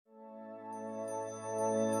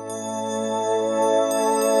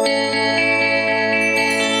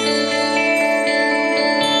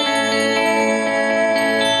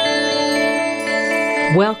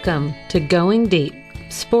Welcome to Going Deep,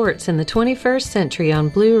 Sports in the 21st Century on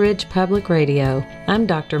Blue Ridge Public Radio. I'm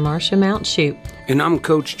Dr. Marcia Mount Shoup. And I'm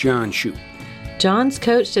Coach John Shoup. John's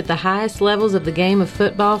coached at the highest levels of the game of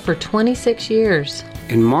football for 26 years.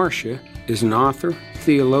 And Marcia is an author,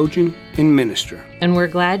 theologian, and minister. And we're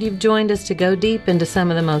glad you've joined us to go deep into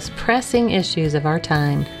some of the most pressing issues of our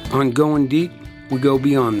time. On Going Deep, we go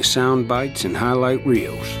beyond the sound bites and highlight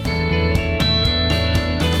reels.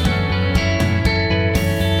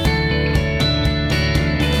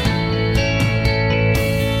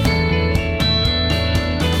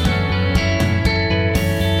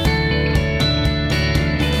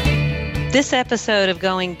 This episode of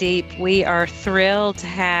Going Deep, we are thrilled to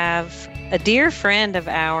have a dear friend of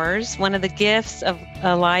ours. One of the gifts of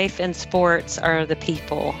a life in sports are the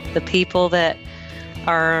people that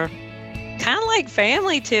are kind of like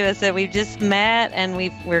family to us, that we've just met and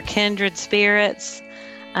we're kindred spirits.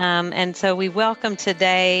 And so we welcome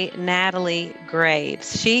today Natalie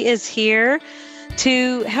Graves. She is here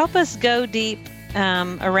to help us go deep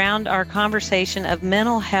around our conversation of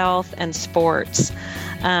mental health and sports.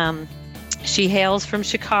 She hails from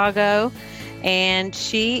Chicago, and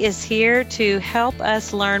she is here to help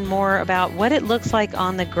us learn more about what it looks like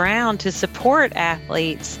on the ground to support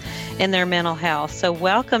athletes in their mental health. So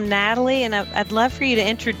welcome, Natalie, and I'd love for you to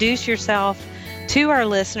introduce yourself to our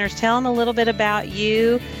listeners. Tell them a little bit about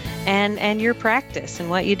you and your practice and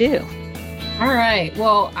what you do. All right.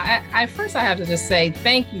 Well, I first have to just say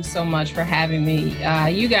thank you so much for having me.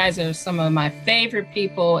 You guys are some of my favorite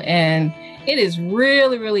people, and it is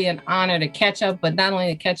really, really an honor to catch up, but not only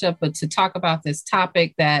to catch up, but to talk about this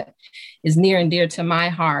topic that is near and dear to my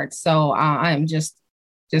heart. So I'm just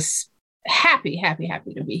happy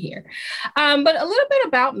to be here. But a little bit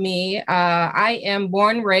about me. I am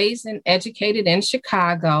born, raised, and educated in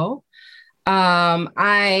Chicago.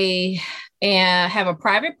 I have a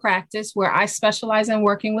private practice where I specialize in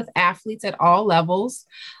working with athletes at all levels.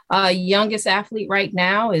 Youngest athlete right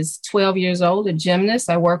now is 12 years old, a gymnast.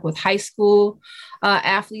 I work with high school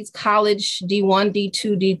athletes, college, D1,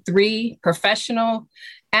 D2, D3, professional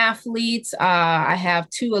athletes. I have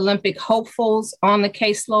 2 Olympic hopefuls on the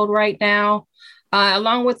caseload right now,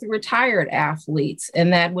 along with retired athletes.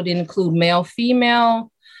 And that would include male,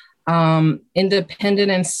 female,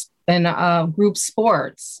 independent, and group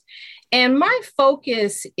sports. And my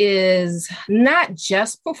focus is not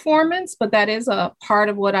just performance, but that is a part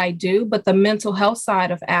of what I do, but the mental health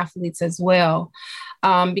side of athletes as well.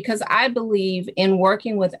 Because I believe in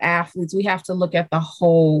working with athletes, we have to look at the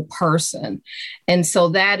whole person. And so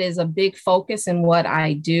that is a big focus in what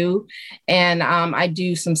I do. And I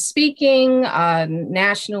do some speaking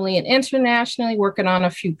nationally and internationally, working on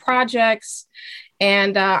a few projects.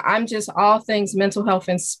 And I'm just all things mental health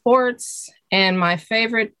and sports. And my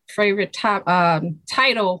favorite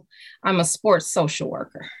title, I'm a sports social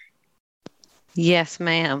worker. Yes,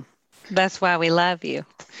 ma'am. That's why we love you.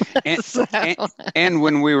 And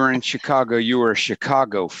when we were in Chicago, you were a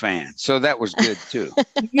Chicago fan. So that was good, too.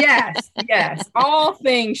 Yes. All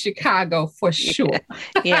things Chicago for sure.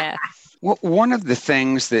 Yeah. Well, one of the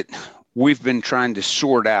things that we've been trying to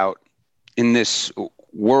sort out in this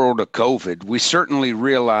world of COVID, we certainly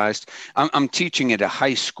realized, I'm teaching at a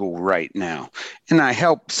high school right now, and I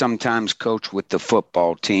help sometimes coach with the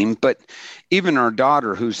football team, but even our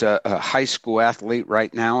daughter, who's a high school athlete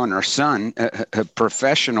right now, and our son, a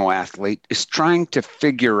professional athlete, is trying to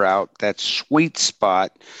figure out that sweet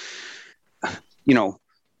spot. You know,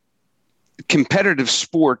 competitive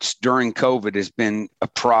sports during COVID has been a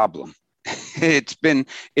problem. It's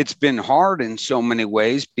been hard in so many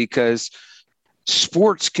ways because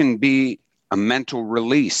sports can be a mental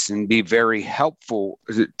release and be very helpful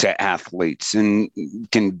to athletes and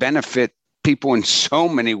can benefit people in so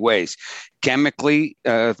many ways, chemically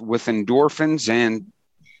with endorphins and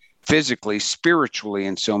physically, spiritually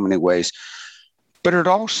in so many ways. But it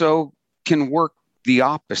also can work the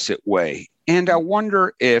opposite way. And I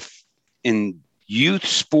wonder if in youth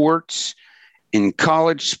sports, in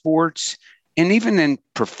college sports, and even in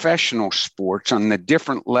professional sports on the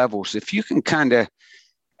different levels, if you can kind of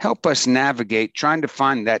help us navigate trying to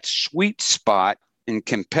find that sweet spot in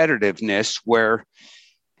competitiveness where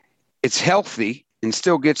it's healthy and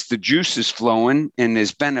still gets the juices flowing and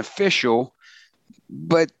is beneficial,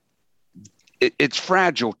 but it's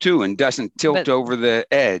fragile too and doesn't tilt over the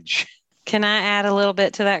edge. Can I add a little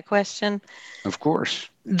bit to that question? Of course.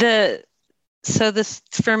 So this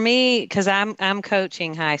for me, because I'm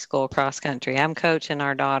coaching high school cross country. I'm coaching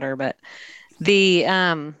our daughter, but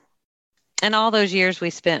and all those years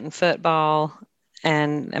we spent in football,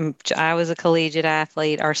 and I was a collegiate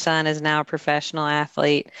athlete. Our son is now a professional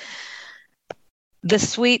athlete. the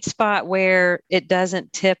sweet spot where it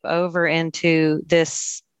doesn't tip over into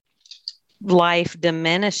this life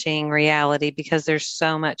diminishing reality because there's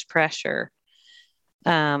so much pressure.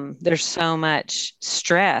 There's so much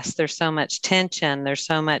stress. There's so much tension. There's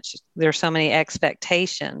so many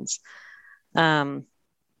expectations.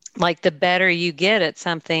 Like the better you get at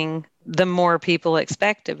something, the more people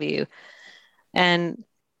expect of you. And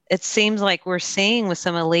it seems like we're seeing with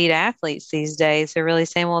some elite athletes these days, they're really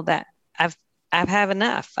saying, well, that I've had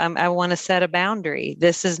enough. I want to set a boundary.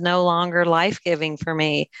 This is no longer life-giving for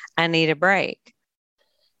me. I need a break.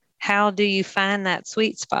 How do you find that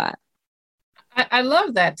sweet spot? I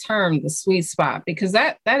love that term, the sweet spot, because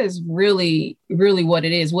that is really, really what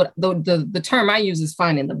it is. What the term I use is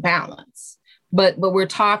finding the balance, but we're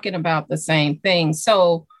talking about the same thing.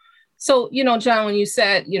 So, John, when you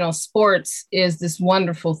said, sports is this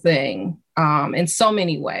wonderful thing in so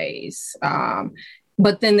many ways.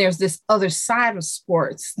 But then there's this other side of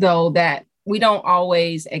sports, though, that we don't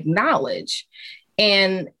always acknowledge.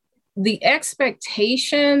 And the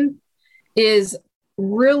expectation is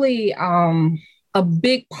really a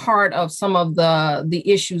big part of some of the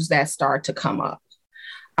issues that start to come up.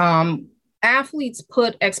 Athletes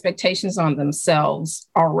put expectations on themselves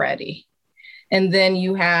already. And then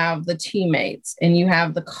you have the teammates, and you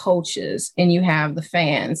have the coaches, and you have the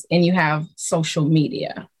fans, and you have social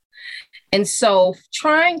media. And so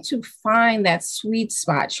trying to find that sweet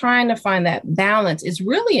spot, trying to find that balance is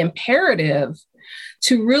really imperative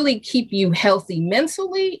to really keep you healthy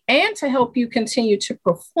mentally and to help you continue to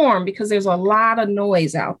perform, because there's a lot of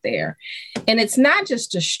noise out there. And it's not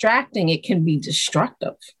just distracting, it can be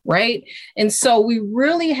destructive, right? And so we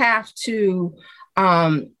really have to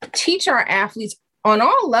teach our athletes on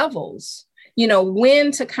all levels,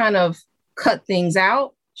 when to kind of cut things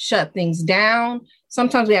out, shut things down.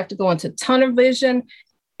 Sometimes we have to go into tunnel vision,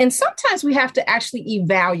 and sometimes we have to actually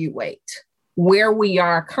evaluate where we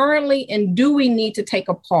are currently, and do we need to take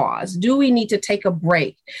a pause? Do we need to take a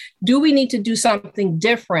break? Do we need to do something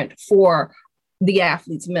different for the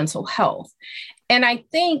athlete's mental health? And I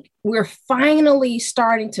think we're finally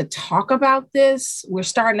starting to talk about this. We're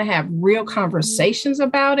starting to have real conversations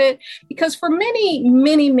about it, because for many,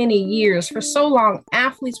 many, many years, for so long,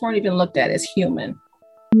 athletes weren't even looked at as human.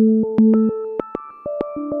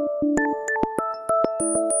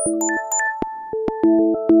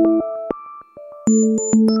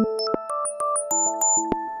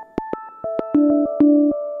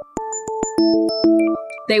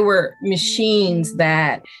 They were machines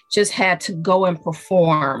that just had to go and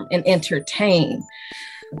perform and entertain.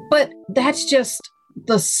 But that's just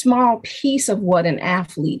the small piece of what an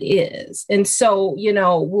athlete is. And so,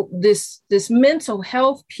 this mental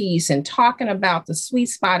health piece and talking about the sweet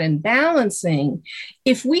spot and balancing,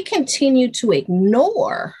 if we continue to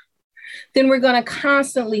ignore, then we're going to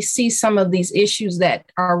constantly see some of these issues that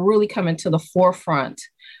are really coming to the forefront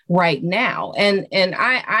right now. And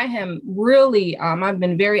I am really, I've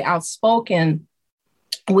been very outspoken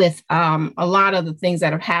with a lot of the things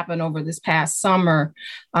that have happened over this past summer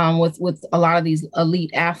with a lot of these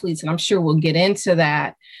elite athletes, and I'm sure we'll get into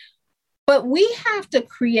that. But we have to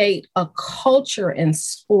create a culture in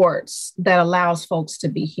sports that allows folks to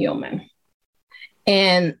be human.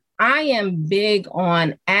 And I am big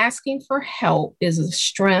on asking for help is a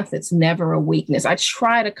strength. It's never a weakness. I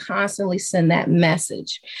try to constantly send that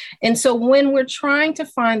message. And so when we're trying to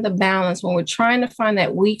find the balance, when we're trying to find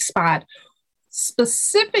that weak spot,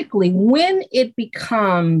 specifically when it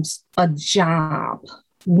becomes a job,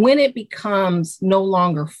 when it becomes no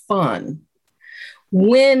longer fun,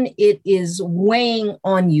 when it is weighing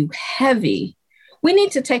on you heavy, we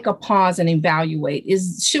need to take a pause and evaluate,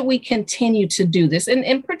 should we continue to do this?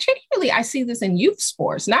 And particularly, I see this in youth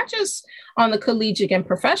sports, not just on the collegiate and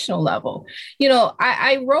professional level.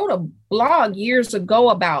 I wrote a blog years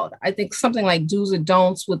ago about, I think, something like do's and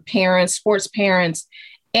don'ts with parents, sports parents.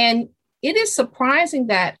 And it is surprising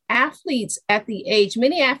that athletes at the age,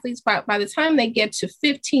 many athletes, by the time they get to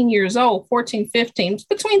 15 years old, 14, 15,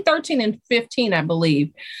 between 13 and 15, I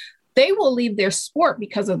believe, they will leave their sport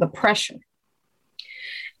because of the pressure.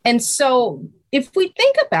 And so if we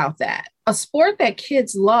think about that, a sport that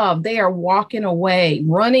kids love, they are walking away,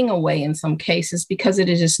 running away in some cases because it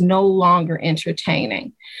is just no longer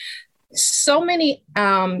entertaining. So many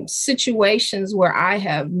situations where I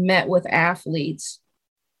have met with athletes,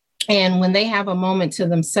 and when they have a moment to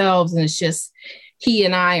themselves and it's just he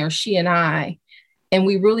and I or she and I, and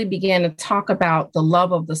we really began to talk about the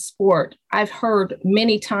love of the sport, I've heard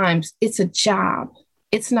many times, it's a job.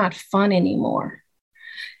 It's not fun anymore.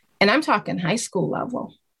 And I'm talking high school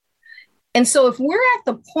level. And so if we're at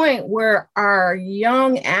the point where our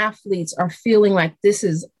young athletes are feeling like this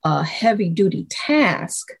is a heavy duty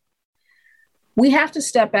task, we have to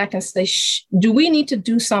step back and say, do we need to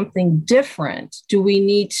do something different? Do we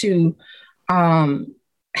need to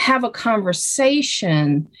have a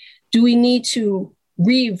conversation? Do we need to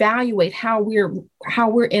reevaluate how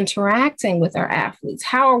we're interacting with our athletes?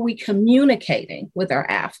 How are we communicating with our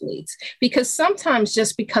athletes? Because sometimes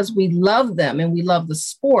just because we love them and we love the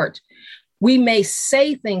sport, we may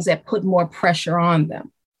say things that put more pressure on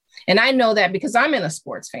them. And I know that because I'm in a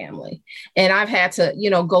sports family and I've had to,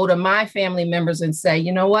 go to my family members and say,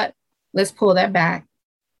 you know what, let's pull that back.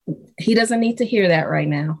 He doesn't need to hear that right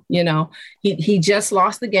now. He just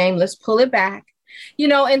lost the game. Let's pull it back.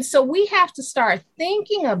 And so we have to start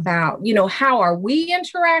thinking about, how are we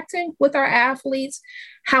interacting with our athletes?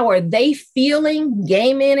 How are they feeling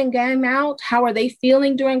game in and game out? How are they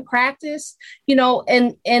feeling during practice?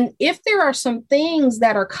 And if there are some things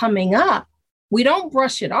that are coming up, we don't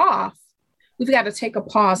brush it off. We've got to take a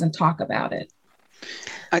pause and talk about it.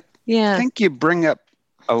 I think you bring up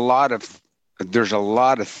there's a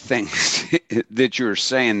lot of things that you're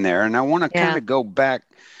saying there. And I want to kind of go back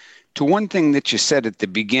to one thing that you said at the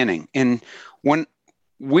beginning. And when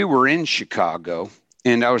we were in Chicago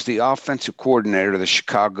and I was the offensive coordinator of the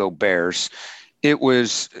Chicago Bears, it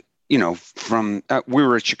was, we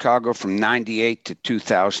were at Chicago from 98 to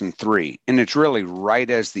 2003. And it's really right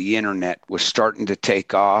as the internet was starting to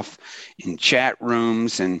take off in chat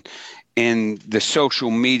rooms and the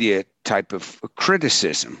social media type of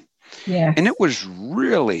criticism. Yeah. And it was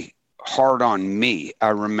really hard on me. I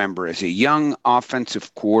remember as a young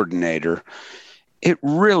offensive coordinator, it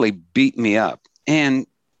really beat me up. And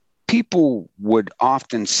people would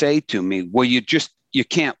often say to me, well, you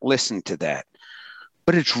can't listen to that.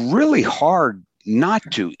 But it's really hard not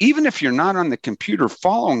to, even if you're not on the computer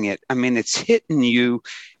following it. I mean, it's hitting you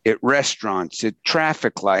at restaurants, at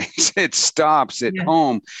traffic lights, at stops, at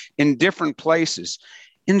home, in different places.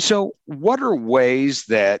 And so what are ways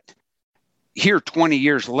that here 20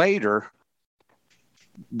 years later,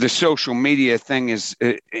 the social media thing is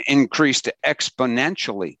increased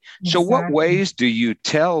exponentially. Exactly. So what ways do you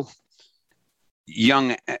tell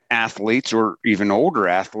young athletes or even older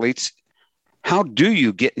athletes, how do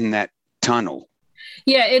you get in that tunnel?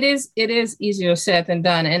 Yeah, it is easier said than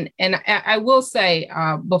done. And I will say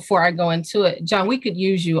before I go into it, John, we could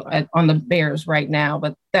use you on the Bears right now,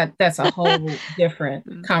 but that's a whole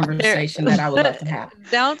different conversation that I would love to have.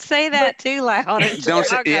 Don't say that too loud. Don't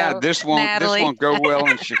say, this won't go well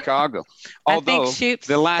in Chicago. Although I think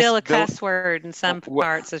still a cuss word in some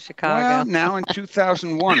parts of Chicago. Well, now in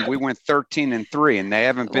 2001 we went 13-3, and they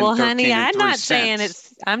haven't been. Well, honey, I'm not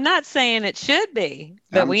saying it should be,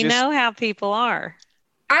 but we know how people are.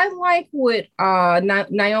 I like what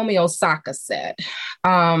Naomi Osaka said.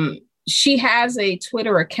 She has a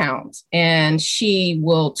Twitter account and she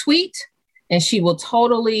will tweet and she will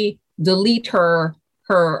totally delete her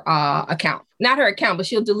account. Not her account, but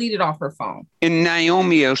she'll delete it off her phone. And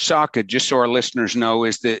Naomi Osaka, just so our listeners know,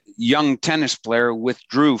 is the young tennis player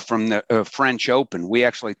withdrew from the French Open. We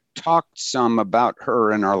actually talked some about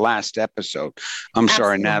her in our last episode. I'm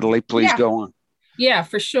sorry, Natalie, please go on. Yeah,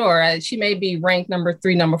 for sure. She may be ranked number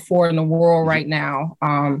 3, number 4 in the world right now.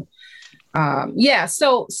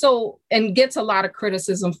 So and gets a lot of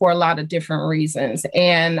criticism for a lot of different reasons.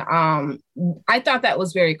 And I thought that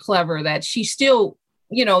was very clever that she still,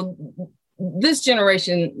 this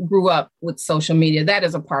generation grew up with social media. That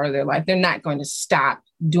is a part of their life. They're not going to stop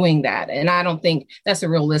doing that. And I don't think that's a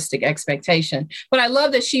realistic expectation. But I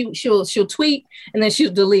love that she'll tweet and then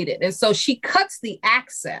she'll delete it. And so she cuts the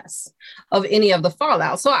access of any of the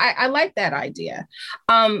fallout. So I like that idea.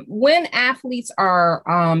 When athletes are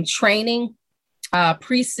training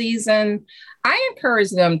preseason, I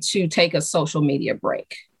encourage them to take a social media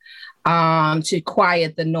break to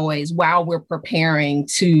quiet the noise while we're preparing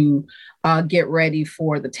to get ready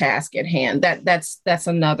for the task at hand. That's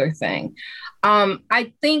another thing.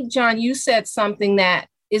 I think, John, you said something that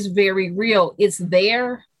is very real. It's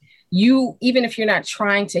there. Even if you're not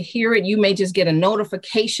trying to hear it, you may just get a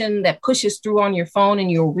notification that pushes through on your phone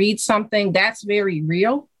and you'll read something. That's very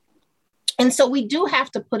real. And so we do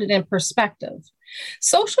have to put it in perspective.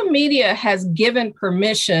 Social media has given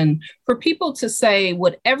permission for people to say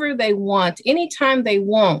whatever they want, anytime they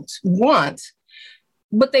want,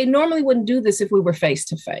 but they normally wouldn't do this if we were face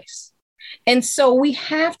to face. And so we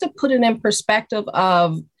have to put it in perspective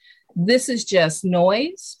of this is just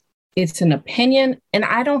noise. It's an opinion, and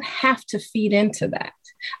I don't have to feed into that.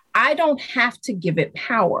 I don't have to give it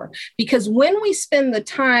power, because when we spend the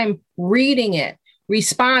time reading it,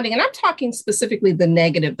 responding, and I'm talking specifically the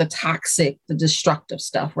negative, the toxic, the destructive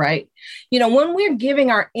stuff, right? When we're giving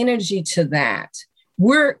our energy to that,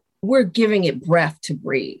 we're giving it breath to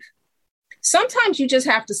breathe. Sometimes you just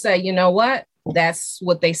have to say, you know what? That's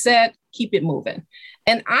what they said. Keep it moving.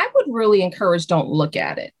 And I would really encourage, don't look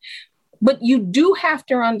at it. But you do have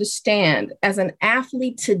to understand, as an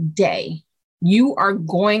athlete today, you are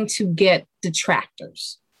going to get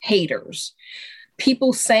detractors, haters,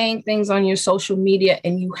 people saying things on your social media,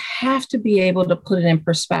 and you have to be able to put it in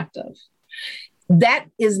perspective. That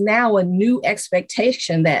is now a new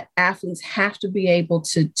expectation that athletes have to be able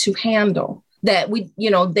to handle, that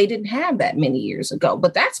they didn't have that many years ago,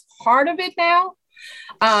 but that's part of it now.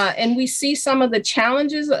 And we see some of the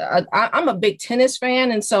challenges. I'm a big tennis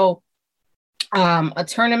fan. And so a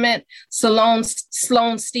tournament, Sloane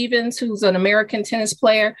Stephens, who's an American tennis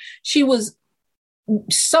player, she was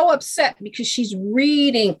so upset because she's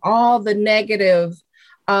reading all the negative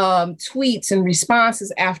tweets and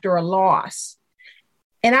responses after a loss.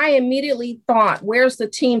 And I immediately thought, where's the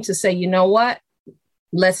team to say, you know what?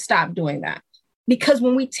 Let's stop doing that. Because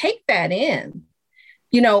when we take that in,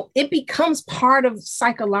 it becomes part of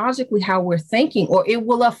psychologically how we're thinking, or it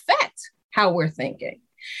will affect how we're thinking.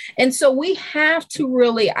 And so we have to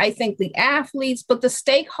really, I think the athletes, but the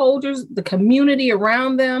stakeholders, the community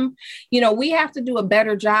around them, we have to do a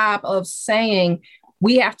better job of saying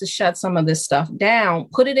we have to shut some of this stuff down,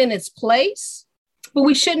 put it in its place, but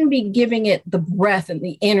we shouldn't be giving it the breath and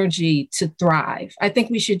the energy to thrive. I think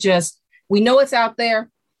we should we know it's out there,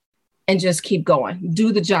 and just keep going,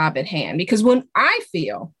 do the job at hand. Because when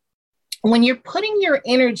you're putting your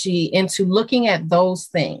energy into looking at those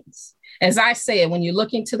things, as I said, when you're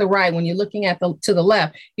looking to the right, when you're looking to the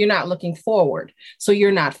left, you're not looking forward. So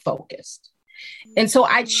you're not focused. And so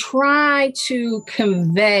I try to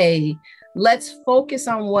convey, let's focus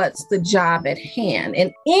on what's the job at hand.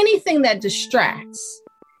 And anything that distracts,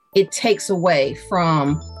 it takes away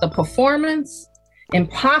from the performance and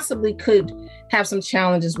possibly could have some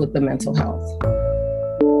challenges with the mental health.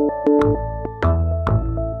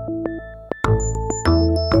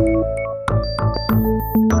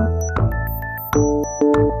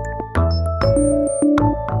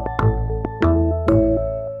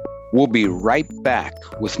 We'll be right back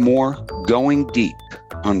with more Going Deep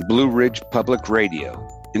on Blue Ridge Public Radio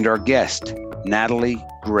and our guest, Natalie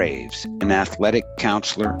Graves, an athletic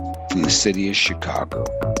counselor from the city of Chicago.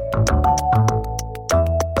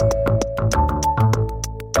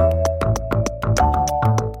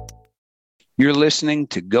 You're listening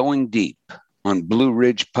to Going Deep on Blue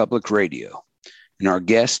Ridge Public Radio, and our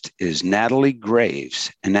guest is Natalie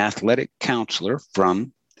Graves, an athletic counselor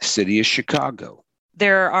from the city of Chicago.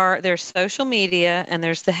 There's social media and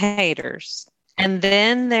there's the haters. And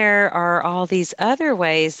then there are all these other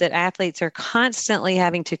ways that athletes are constantly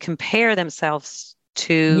having to compare themselves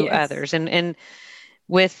to others. And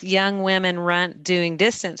with young women doing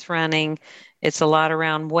distance running, it's a lot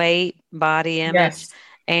around weight, body image. Yes.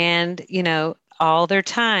 And, all their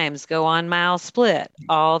times go on Mile Split,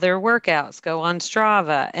 all their workouts go on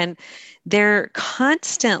Strava, and they're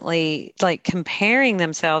constantly comparing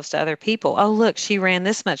themselves to other people. Oh, look, she ran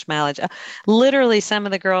this much mileage. Literally, some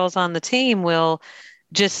of the girls on the team will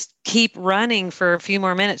just keep running for a few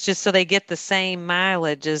more minutes just so they get the same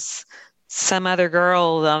mileage as some other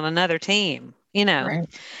girl on another team, Right.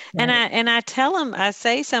 And I tell them, I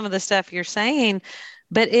say some of the stuff you're saying,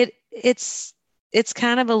 but it's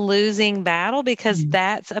kind of a losing battle because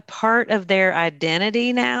that's a part of their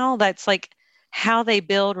identity now. That's how they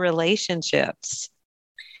build relationships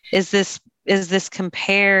is this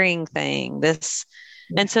comparing thing,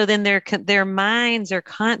 and so then their minds are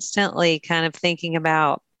constantly kind of thinking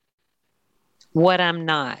about what I'm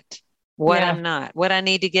not, what I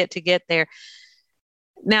need to get there.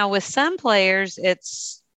 Now with some players,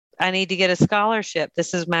 it's, I need to get a scholarship.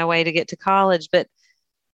 This is my way to get to college. But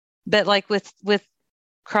like with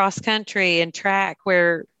cross country and track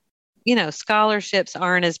where, scholarships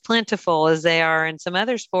aren't as plentiful as they are in some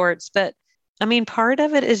other sports. But I mean, part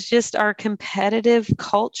of it is just our competitive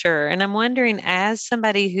culture. And I'm wondering, as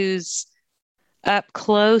somebody who's up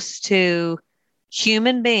close to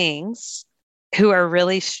human beings who are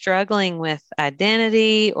really struggling with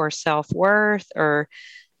identity or self-worth or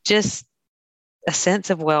just a sense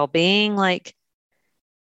of well-being,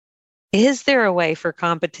 is there a way for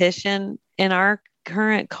competition in our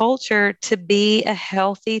current culture to be a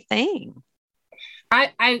healthy thing?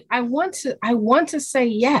 I want to say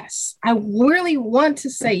yes. I really want to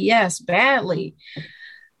say yes badly.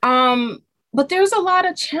 But there's a lot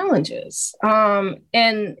of challenges.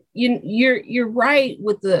 And you're right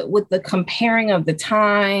with the comparing of the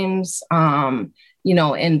times.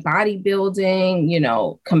 in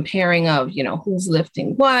bodybuilding, comparing of, who's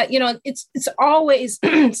lifting what, it's always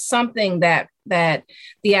something that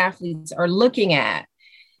the athletes are looking at.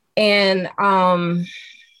 And I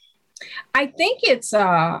think it's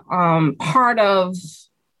part of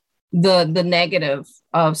the negative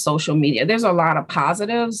of social media. There's a lot of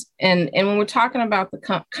positives. And when we're talking about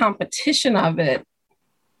the competition of it,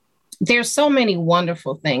 there's so many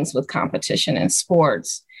wonderful things with competition in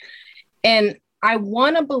sports. And I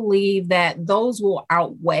want to believe that those will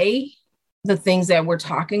outweigh the things that we're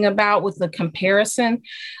talking about with the comparison.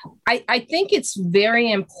 I think it's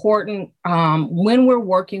very important when we're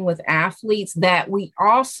working with athletes that we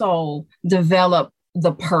also develop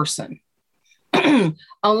the person.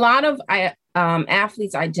 A lot of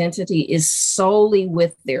athletes' identity is solely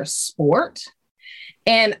with their sport.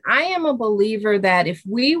 And I am a believer that if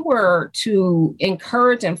we were to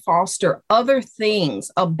encourage and foster other things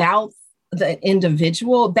about the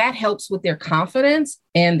individual, that helps with their confidence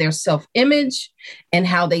and their self-image and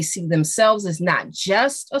how they see themselves as not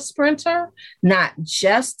just a sprinter, not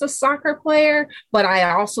just a soccer player, but I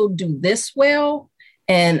also do this well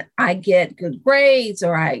and I get good grades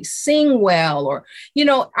or I sing well, or,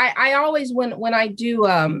 I always, when I do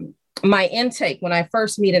my intake, when I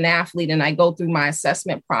first meet an athlete and I go through my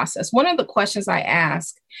assessment process, one of the questions I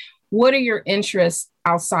ask, what are your interests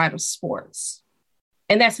outside of sports?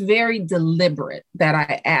 And that's very deliberate that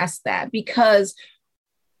I ask that, because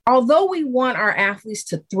although we want our athletes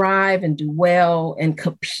to thrive and do well and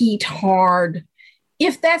compete hard,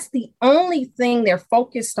 if that's the only thing they're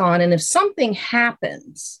focused on, and if something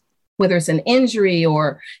happens, whether it's an injury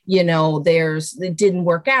or, it didn't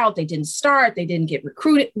work out, they didn't start, they didn't get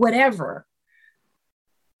recruited, whatever,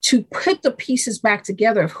 to put the pieces back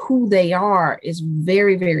together of who they are is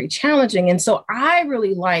very, very challenging. And so I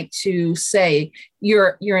really like to say,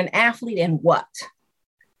 you're an athlete and what?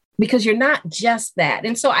 Because you're not just that.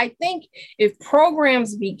 And so I think if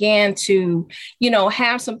programs began to,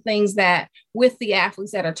 have some things that with the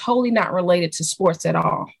athletes that are totally not related to sports at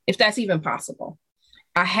all, if that's even possible,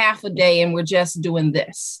 a half a day and we're just doing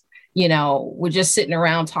this, we're just sitting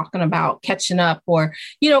around talking about catching up or,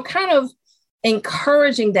 kind of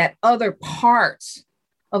encouraging that other part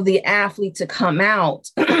of the athlete to come out.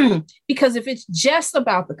 Because if it's just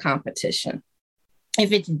about the competition,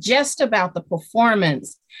 if it's just about the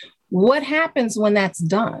performance, what happens when that's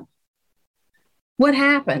done? What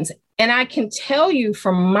happens? And I can tell you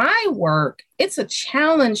from my work, it's a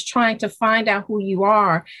challenge trying to find out who you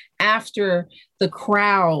are after the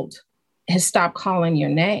crowd has stopped calling your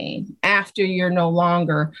name, after you're no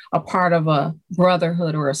longer a part of a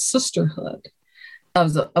brotherhood or a sisterhood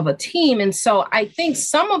of a team. And so I think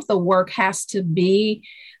some of the work has to be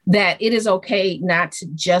that it is okay not to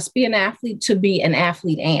just be an athlete, to be an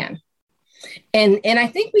athlete and I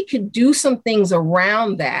think we could do some things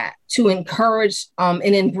around that to encourage an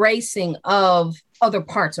embracing of other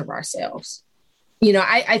parts of ourselves.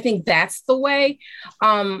 I think that's the way.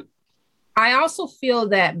 I also feel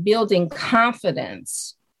that building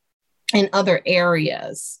confidence in other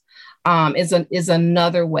areas is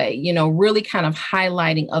another way, really kind of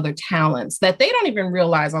highlighting other talents that they don't even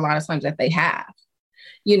realize a lot of times that they have,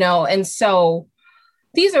 and so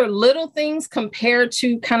these are little things compared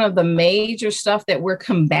to kind of the major stuff that we're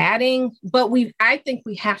combating, but I think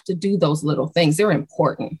we have to do those little things. They're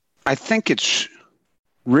important. I think it's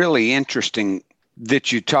really interesting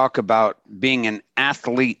that you talk about being an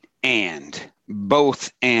athlete and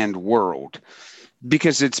both and world,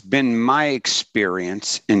 because it's been my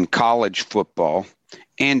experience in college football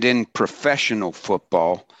and in professional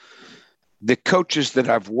football. The coaches that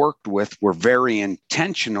I've worked with were very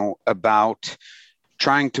intentional about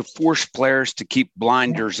trying to force players to keep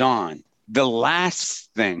blinders on. The last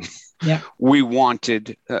thing we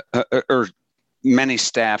wanted, or many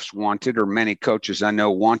staffs wanted, or many coaches I know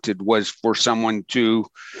wanted, was for someone to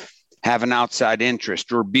have an outside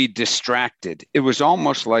interest or be distracted. It was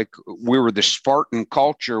almost like we were the Spartan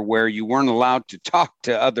culture where you weren't allowed to talk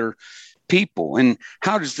to other people. And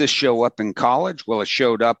how does this show up in college? Well, it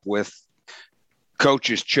showed up with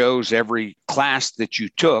coaches chose every class that you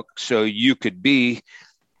took so you could be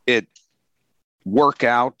at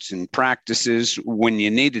workouts and practices when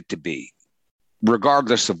you needed to be.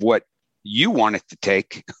 Regardless of what you wanted to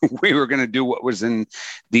take, we were going to do what was in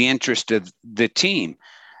the interest of the team.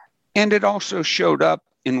 And it also showed up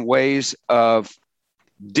in ways of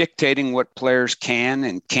dictating what players can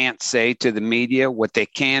and can't say to the media, what they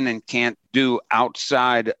can and can't do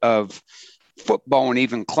outside of football and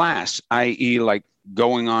even class, i.e. like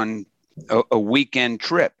going on a weekend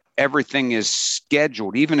trip. Everything is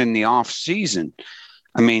scheduled, even in the off season.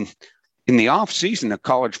 I mean, in the off season, a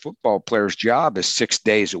college football player's job is 6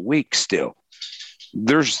 days a week still.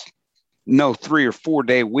 There's no 3 or 4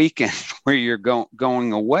 day weekend where you're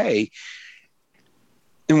going away.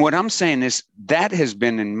 And what I'm saying is that has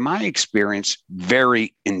been, in my experience,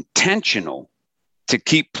 very intentional to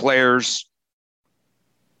keep players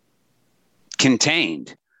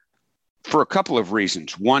contained for a couple of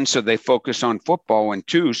reasons. One, so they focus on football, and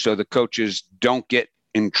two, so the coaches don't get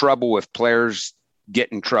in trouble if players get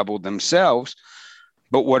in trouble themselves.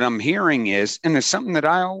 But what I'm hearing is, and it's something that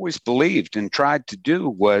I always believed and tried to do,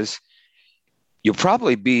 was you'll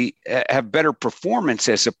probably have better performance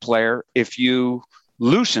as a player if you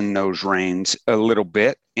loosen those reins a little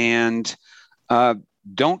bit and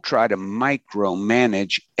don't try to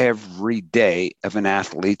micromanage every day of an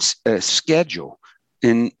athlete's schedule.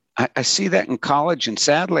 And I see that in college, and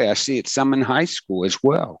sadly, I see it some in high school as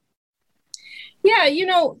well. Yeah,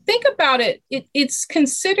 think about it. It's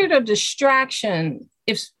considered a distraction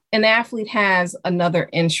if an athlete has another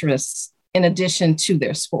interest in addition to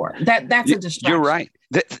their sport. That's a distraction. You're right.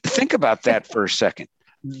 Think about that for a second.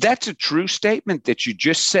 That's a true statement that you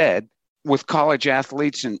just said with college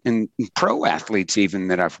athletes and pro athletes even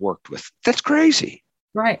that I've worked with. That's crazy.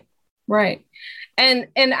 Right. And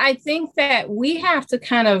I think that we have to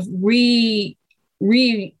kind of rethink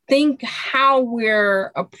how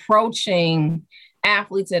we're approaching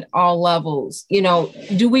athletes at all levels.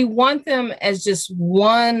 Do we want them as just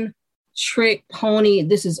one trick pony?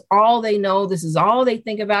 This is all they know. This is all they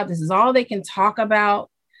think about. This is all they can talk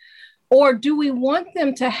about. Or do we want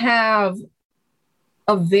them to have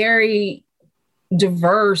a very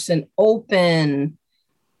diverse and open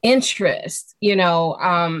interest?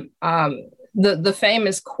 The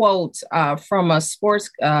famous quote from a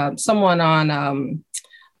sports, someone on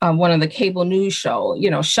one of the cable news show,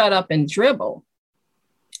 shut up and dribble.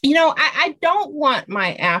 I don't want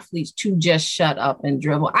my athletes to just shut up and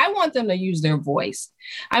dribble. I want them to use their voice.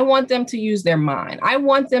 I want them to use their mind. I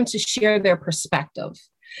want them to share their perspective.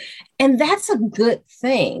 And that's a good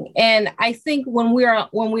thing. And I think when we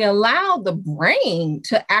allow the brain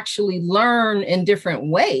to actually learn in different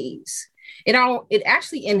ways, it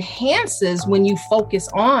actually enhances when you focus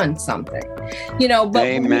on something, but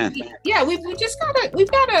Amen. We've got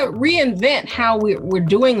to reinvent how we're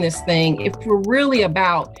doing this thing if we're really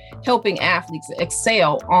about helping athletes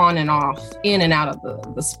excel on and off, in and out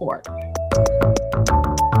of the sport.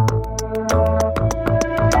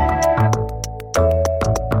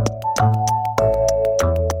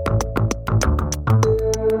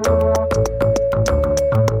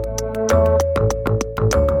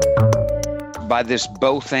 By this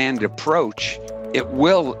both and approach, it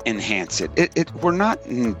will enhance it. We're not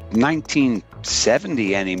in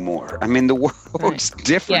 1970 anymore. I mean, the world's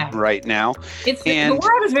different right now. The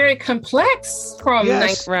world is very complex from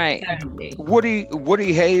 1970.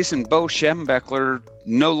 Woody Hayes and Bo Schembechler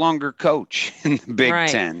no longer coach in the Big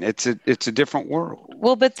Ten. It's a different world.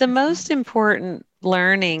 Well, but the most important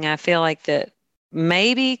learning I feel like that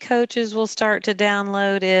maybe coaches will start to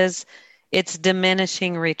download is it's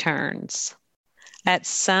diminishing returns. At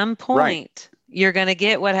some point, you're going to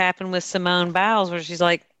get what happened with Simone Biles, where she's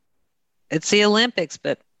like, it's the Olympics,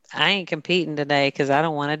 but I ain't competing today because I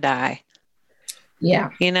don't want to die.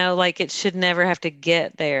 Yeah. It should never have to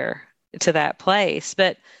get there to that place.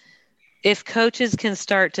 But if coaches can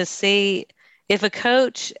start to see, if a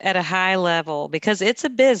coach at a high level, because it's a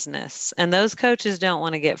business and those coaches don't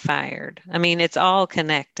want to get fired. I mean, it's all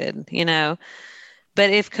connected, But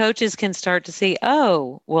if coaches can start to see,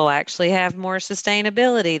 we'll actually have more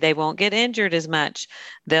sustainability. They won't get injured as much.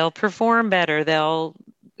 They'll perform better. They'll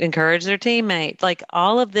encourage their teammates. Like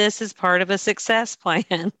all of this is part of a success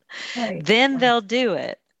plan. Then they'll do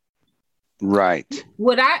it. Right.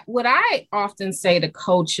 What I often say to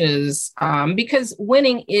coaches, because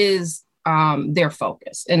winning is their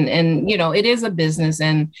focus and it is a business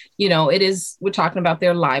and, we're talking about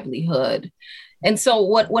their livelihood. And so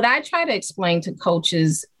what I try to explain to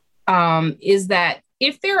coaches is that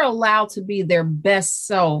if they're allowed to be their best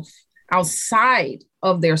self outside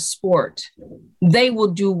of their sport, they will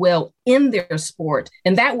do well in their sport,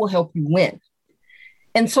 and that will help you win.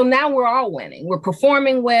 And so now we're all winning. We're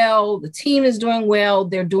performing well. The team is doing well.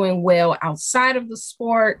 They're doing well outside of the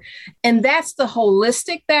sport. And that's the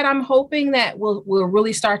holistic that I'm hoping that we'll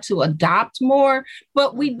really start to adopt more.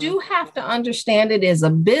 But we do have to understand it as a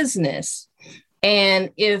business. And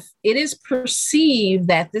if it is perceived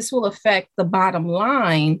that this will affect the bottom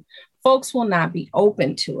line, folks will not be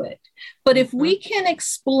open to it. But if we can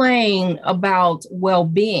explain about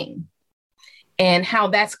well-being and how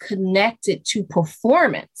that's connected to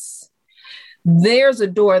performance, there's a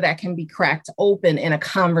door that can be cracked open and a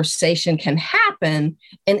conversation can happen,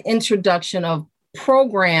 an introduction of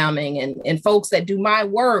programming and folks that do my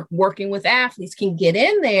work working with athletes can get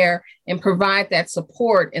in there and provide that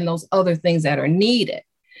support and those other things that are needed.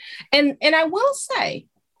 And I will say,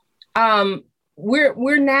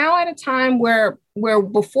 we're now at a time where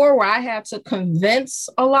before where I had to convince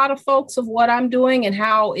a lot of folks of what I'm doing and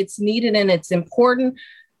how it's needed and it's important.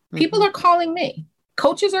 People are calling me,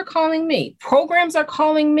 coaches are calling me, programs are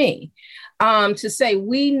calling me to say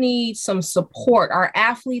we need some support. Our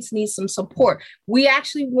athletes need some support. We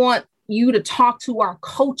actually want you to talk to our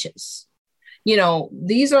coaches. You know,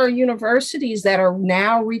 these are universities that are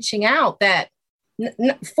now reaching out that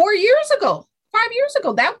 4 years ago, 5 years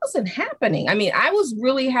ago, that wasn't happening. I mean, I was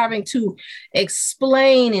really having to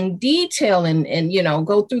explain in detail and you know,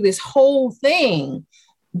 go through this whole thing.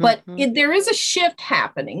 But there is a shift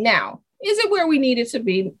happening now. Is it where we need it to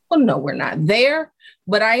be? Well, no, we're not there.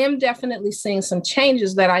 But I am definitely seeing some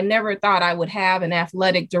changes that I never thought I would have an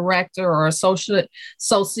athletic director or associate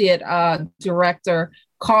director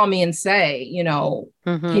call me and say, you know,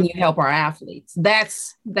 can you help our athletes?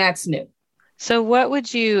 That's new. So what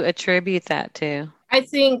would you attribute that to? I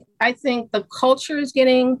think the culture is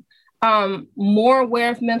getting more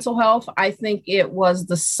aware of mental health. I think it was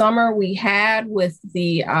the summer we had with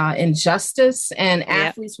the injustice, and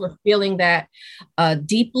athletes were feeling that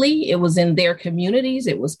deeply. It was in their communities.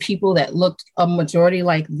 It was people that looked a majority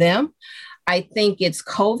like them. I think it's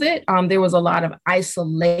COVID. There was a lot of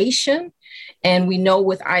isolation. And we know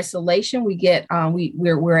with isolation, we get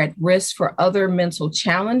we're at risk for other mental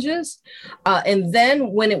challenges. And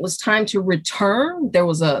then when it was time to return, there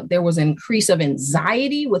was an increase of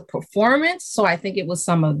anxiety with performance. So I think it was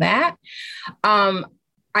some of that.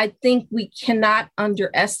 I think we cannot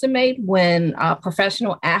underestimate when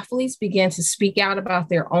professional athletes began to speak out about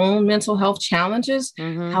their own mental health challenges,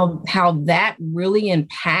 how that really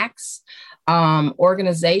impacts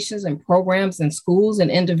organizations and programs and schools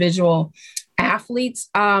and individual athletes.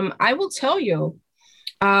 I will tell you,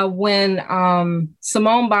 when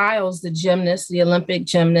Simone Biles, the Olympic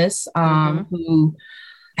gymnast, who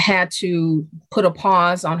had to put a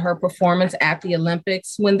pause on her performance at the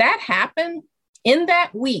Olympics, when that happened, in that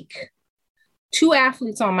week, 2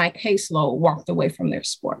 athletes on my caseload walked away from their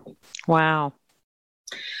sport. Wow.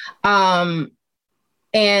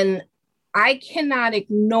 And I cannot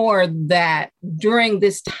ignore that during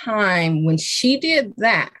this time when she did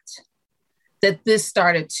that this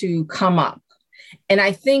started to come up. And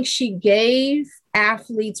I think she gave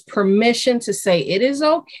athletes permission to say, it is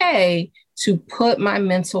okay to put my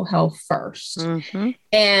mental health first.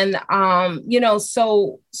 And, you know,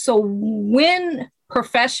 so when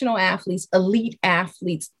professional athletes, elite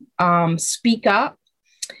athletes speak up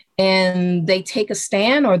and they take a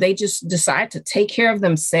stand or they just decide to take care of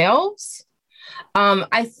themselves,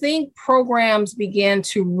 I think programs began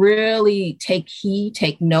to really take heed,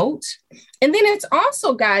 take note. And then it's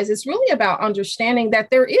also, guys, it's really about understanding that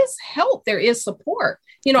there is help, there is support.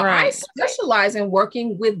 You know, I specialize in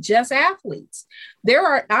working with just athletes.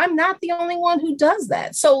 I'm not the only one who does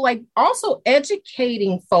that. So like also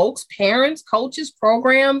educating folks, parents, coaches,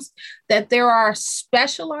 programs, that there are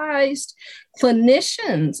specialized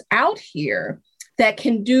clinicians out here that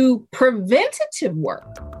can do preventative work.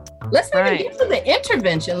 Let's not even get to the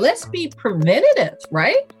intervention. Let's be preventative,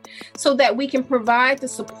 right? So that we can provide the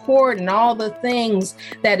support and all the things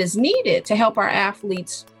that is needed to help our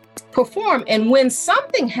athletes perform. And when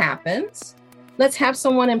something happens, let's have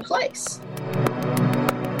someone in place.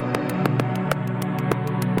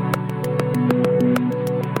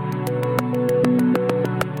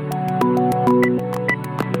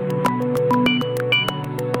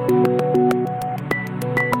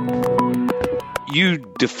 You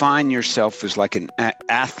define yourself as like an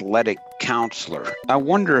athletic counselor. I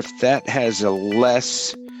wonder if that has a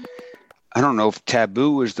less, I don't know if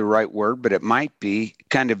taboo is the right word, but it might be,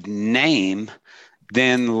 kind of name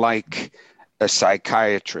than like a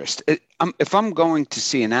psychiatrist. If I'm going to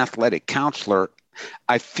see an athletic counselor,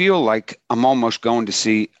 I feel like I'm almost going to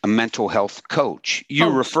see a mental health coach. You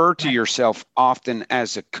refer to yourself often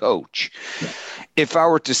as a coach. If I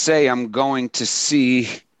were to say I'm going to see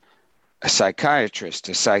a psychiatrist,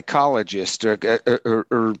 a psychologist,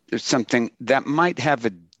 or something that might have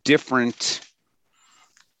a different,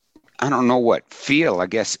 I don't know what, feel, I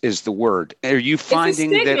guess is the word. Are you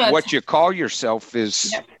finding that what you call yourself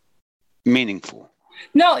is meaningful?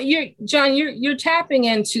 No, John, you're tapping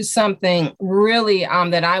into something really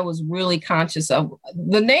that I was really conscious of.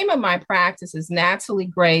 The name of my practice is Natalie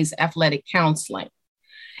Gray's Athletic Counseling.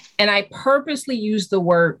 And I purposely use the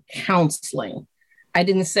word counseling I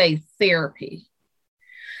didn't say therapy.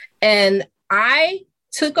 And I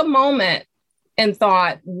took a moment and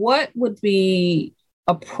thought, what would be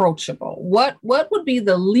approachable? What would be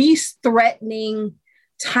the least threatening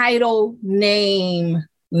title, name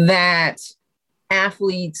that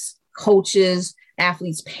athletes, coaches,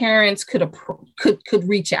 athletes' parents could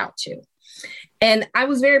reach out to? And I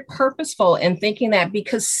was very purposeful in thinking that,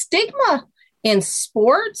 because stigma in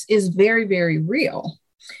sports is very, very real.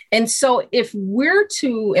 And so if we're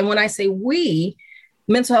to, and when I say we,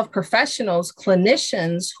 mental health professionals,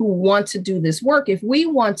 clinicians who want to do this work, if we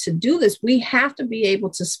want to do this, we have to be able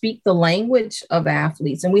to speak the language of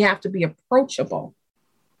athletes, and we have to be approachable.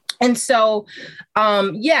 And so,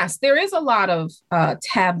 yes, there is a lot of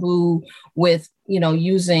taboo with,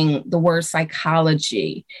 using the word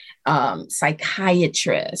psychology,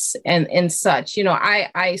 psychiatrists and such.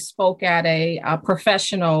 I spoke at a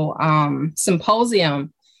professional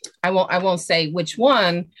symposium. I won't say which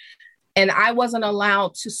one. And I wasn't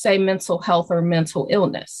allowed to say mental health or mental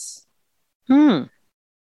illness.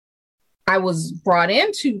 I was brought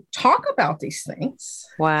in to talk about these things.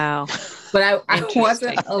 Wow. But I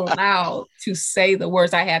wasn't allowed to say the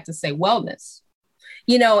words. I had to say wellness.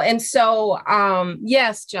 And so,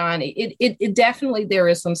 yes, John, it definitely, there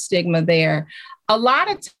is some stigma there. A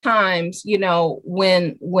lot of times,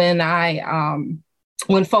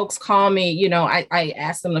 when folks call me, I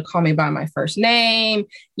ask them to call me by my first name.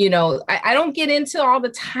 I don't get into all the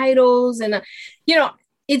titles, and,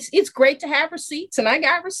 it's great to have receipts, and I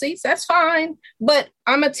got receipts. That's fine. But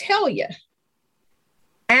I'm going to tell you,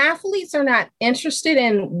 athletes are not interested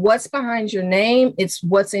in what's behind your name. It's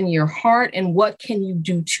what's in your heart, and what can you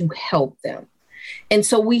do to help them? And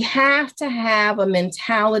so we have to have a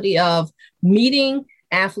mentality of meeting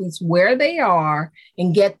athletes where they are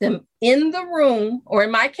and get them in the room, or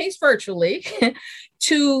in my case, virtually,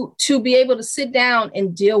 to be able to sit down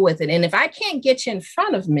and deal with it. And if I can't get you in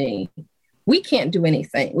front of me, we can't do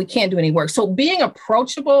anything. We can't do any work. So being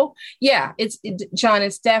approachable, John,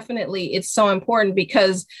 it's definitely, it's so important,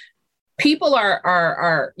 because people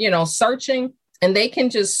are searching, and they can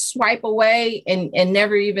just swipe away and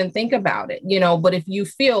never even think about it, but if you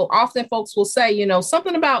feel, often folks will say,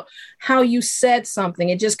 something about how you said something,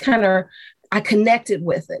 it just kind of, I connected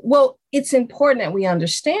with it. Well, it's important that we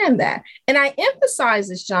understand that. And I emphasize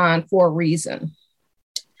this, John, for a reason.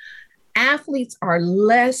 Athletes are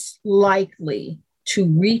less likely to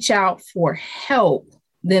reach out for help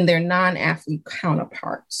than their non-athlete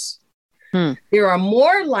counterparts. They are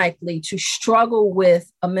more likely to struggle with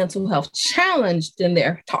a mental health challenge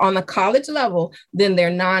on the college level than their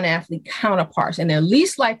non-athlete counterparts, and they're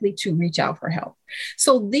least likely to reach out for help.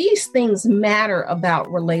 So these things matter about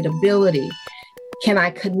relatability. Can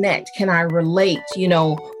I connect? Can I relate?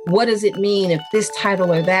 What does it mean if this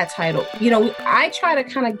title or that title? I try to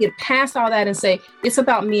kind of get past all that and say, it's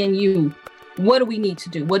about me and you. What do we need to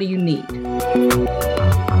do? What do you need?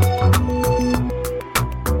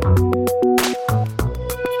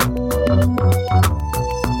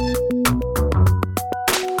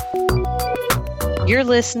 You're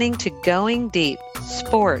listening to Going Deep,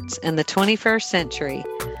 Sports in the 21st Century.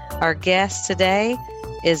 Our guest today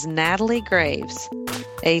is Natalie Graves,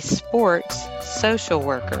 a sports social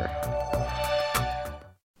worker.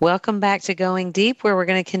 Welcome back to Going Deep, where we're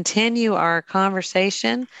going to continue our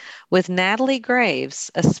conversation with Natalie Graves,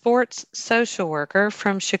 a sports social worker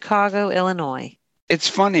from Chicago, Illinois. It's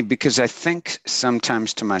funny because I think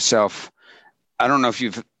sometimes to myself, I don't know if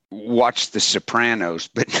you've watched The Sopranos,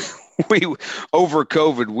 but over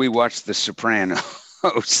COVID, we watched The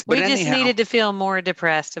Sopranos. We just needed to feel more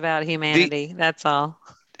depressed about humanity. That's all.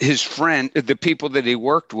 His friend, the people that he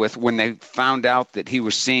worked with, when they found out that he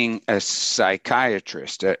was seeing a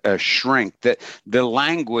psychiatrist, a shrink, that the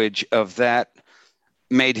language of that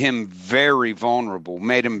made him very vulnerable,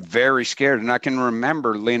 made him very scared. And I can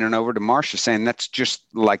remember leaning over to Marcia saying, that's just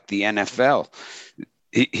like the NFL.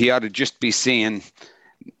 He ought to just be seeing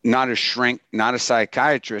not a shrink, not a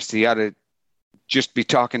psychiatrist. He ought to just be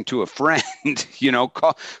talking to a friend,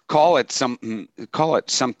 call it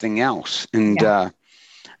something else. And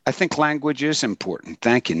I think language is important.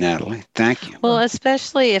 Thank you, Natalie. Thank you. Well,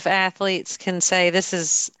 especially if athletes can say, this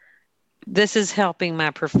is helping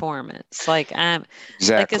my performance. Like I'm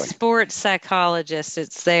like a sports psychologist.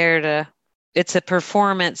 It's a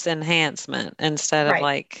performance enhancement instead of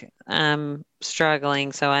like I'm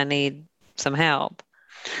struggling, so I need some help.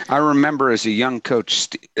 I remember as a young coach,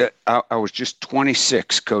 I was just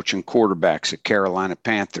 26 coaching quarterbacks at Carolina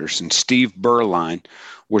Panthers, and Steve Berline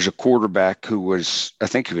was a quarterback who was, I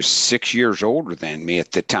think he was 6 years older than me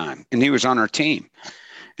at the time, and he was on our team.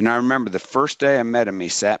 And I remember the first day I met him, he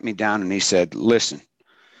sat me down and he said, listen,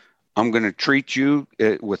 I'm going to treat you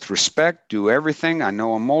with respect, do everything. I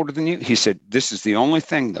know I'm older than you. He said, this is the only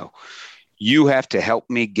thing, though. You have to help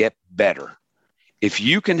me get better. If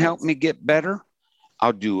you can help me get better,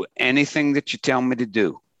 I'll do anything that you tell me to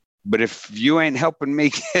do. But if you ain't helping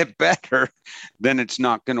me get better, then it's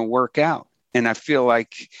not going to work out. And I feel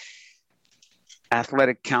like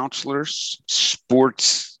athletic counselors,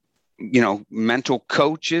 sports, mental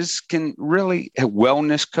coaches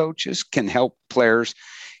wellness coaches can help players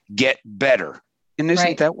get better. And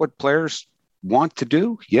isn't that what players want to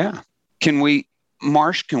do? Yeah. Can we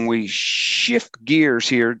shift gears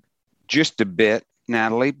here just a bit,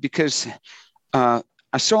 Natalie? Because I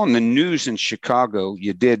saw in the news in Chicago,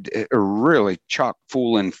 you did a really chock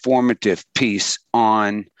full informative piece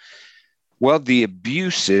on, the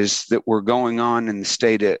abuses that were going on in the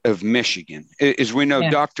state of Michigan. As we know,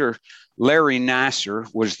 Dr. Larry Nassar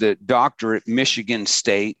was the doctor at Michigan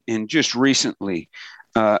State, and just recently,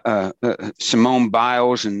 Simone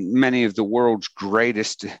Biles and many of the world's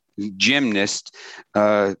greatest gymnasts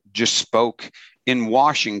just spoke in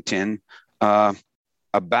Washington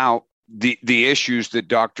about the issues that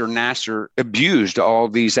Dr. Nassar abused all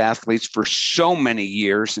these athletes for so many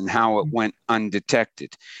years and how it went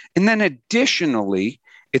undetected. And then additionally,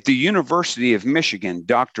 at the University of Michigan,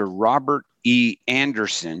 Dr. Robert E.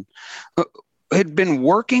 Anderson had been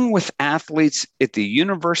working with athletes at the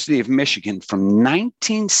University of Michigan from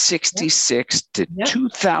 1966 to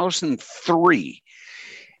 2003.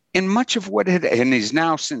 And much of and he's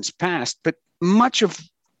now since passed, but much of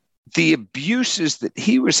the abuses that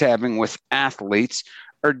he was having with athletes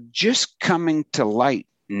are just coming to light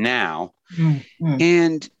now. Mm-hmm.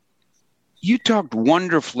 And you talked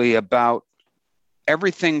wonderfully about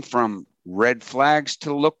everything from red flags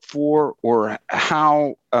to look for, or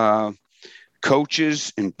how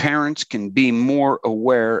coaches and parents can be more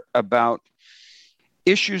aware about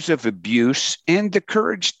issues of abuse and the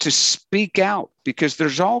courage to speak out, because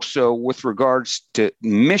there's also, with regards to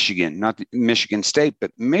Michigan, not Michigan State,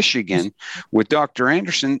 but Michigan with Dr.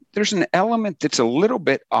 Anderson, there's an element that's a little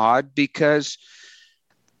bit odd, because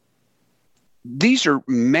these are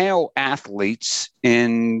male athletes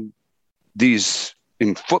in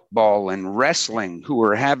football and wrestling who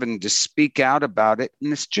are having to speak out about it.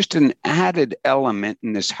 And it's just an added element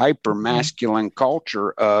in this hyper masculine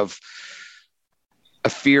culture of a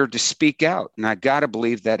fear to speak out. And I got to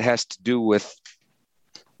believe that has to do with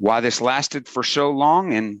why this lasted for so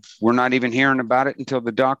long, and we're not even hearing about it until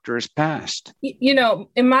the doctor has passed. In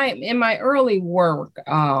my early work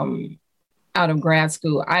out of grad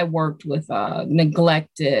school, I worked with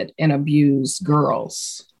neglected and abused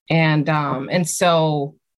girls, and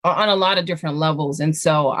so on a lot of different levels. And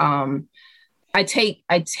so I take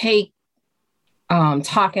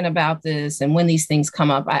talking about this, and when these things come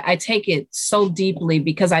up, I take it so deeply,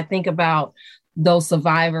 because I think about those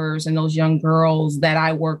survivors and those young girls that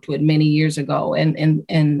I worked with many years ago, and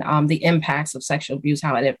the impacts of sexual abuse,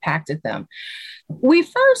 how it impacted them. We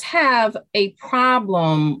first have a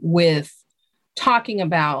problem with talking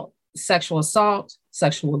about sexual assault,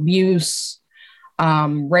 sexual abuse,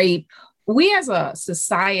 rape. We as a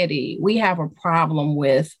society, we have a problem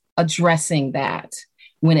with addressing that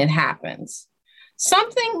when it happens.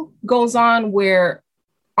 Something goes on where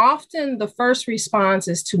often the first response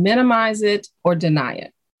is to minimize it or deny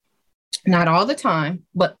it. Not all the time,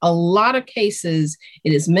 but a lot of cases,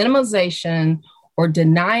 it is minimization or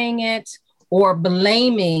denying it or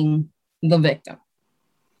blaming the victim.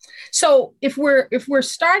 So if we're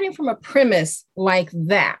starting from a premise like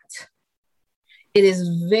that, it is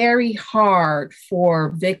very hard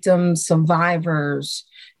for victims, survivors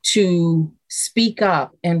to speak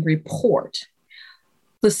up and report.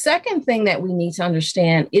 The second thing that we need to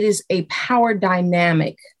understand, it is a power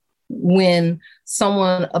dynamic when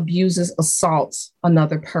someone abuses, assaults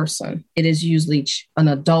another person. It is usually an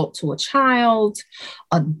adult to a child,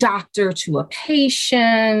 a doctor to a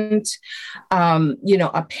patient,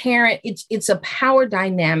 a parent. It's a power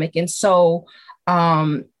dynamic. And so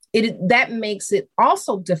that makes it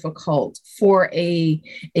also difficult for a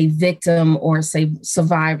victim or, say,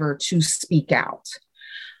 survivor to speak out.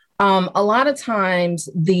 A lot of times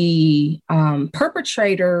the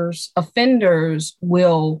perpetrators, offenders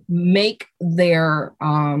will make their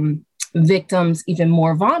victims even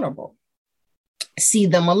more vulnerable, see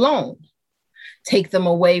them alone, take them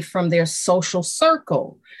away from their social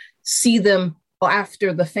circle, see them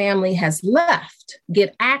after the family has left,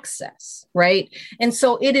 get access, right? And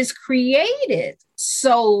so it is created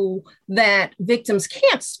so that victims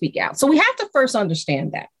can't speak out. So we have to first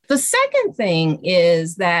understand that. The second thing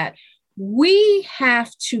is that we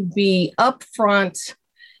have to be upfront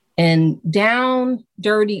and down,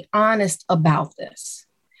 dirty, honest about this.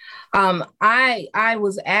 I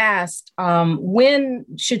was asked, when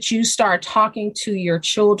should you start talking to your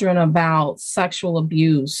children about sexual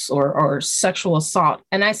abuse or sexual assault?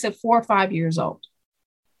 And I said 4 or 5 years old.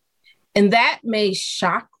 And that may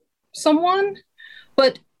shock someone,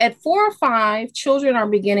 but at 4 or 5, children are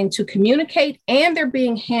beginning to communicate, and they're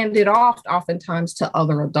being handed off oftentimes to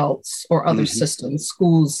other adults or other systems,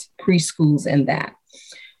 schools, preschools, and that.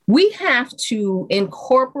 We have to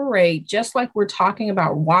incorporate, just like we're talking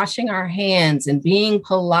about washing our hands and being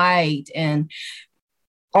polite and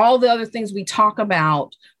all the other things we talk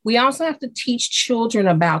about, we also have to teach children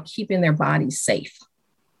about keeping their bodies safe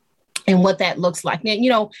and what that looks like.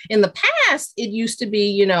 Now, in the past, it used to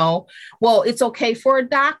be, well, it's okay for a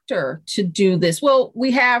doctor to do this. Well,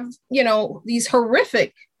 we have, these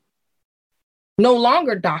horrific, no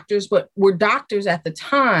longer doctors, but were doctors at the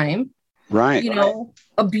time, right?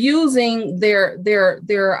 Abusing their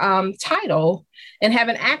title and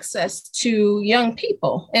having access to young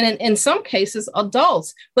people, and in some cases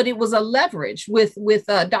adults. But it was a leverage with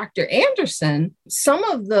Dr. Anderson. Some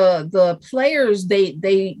of the players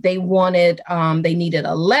they wanted, they needed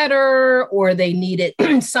a letter or they needed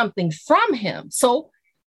something from him, so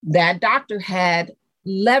that doctor had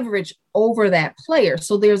leverage over that player.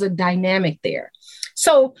 So there's a dynamic there.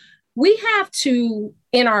 So we have to,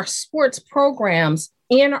 in our sports programs,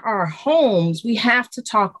 in our homes, we have to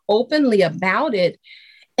talk openly about it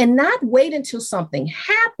and not wait until something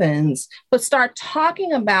happens, but start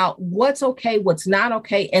talking about what's okay, what's not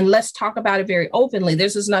okay. And let's talk about it very openly.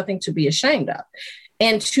 This is nothing to be ashamed of.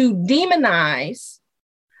 And to demonize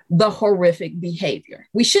the horrific behavior.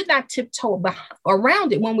 We should not tiptoe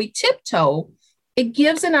around it. When we tiptoe, it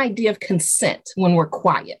gives an idea of consent when we're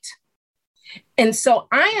quiet. And so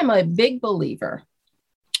I am a big believer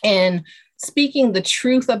in speaking the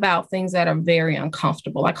truth about things that are very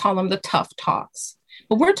uncomfortable. I call them the tough talks.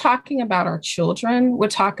 But we're talking about our children. We're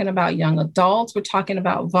talking about young adults. We're talking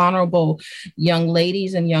about vulnerable young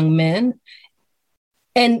ladies and young men.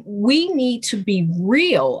 And we need to be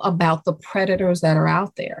real about the predators that are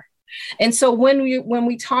out there. And so when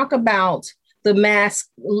we talk about the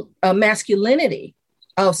masculinity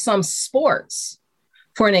of some sports,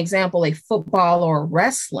 for an example, a football or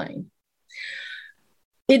wrestling,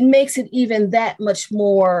 it makes it even that much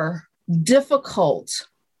more difficult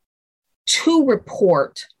to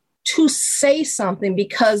report, to say something,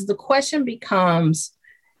 because the question becomes,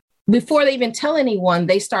 before they even tell anyone,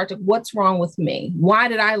 they start to, what's wrong with me? Why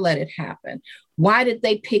did I let it happen? Why did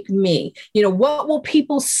they pick me? What will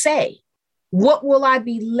people say? What will I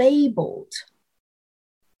be labeled?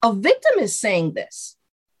 A victim is saying this.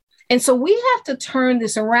 And so we have to turn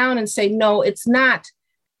this around and say, no, it's not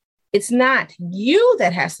you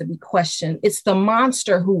that has to be questioned. It's the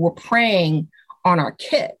monster who we're preying on our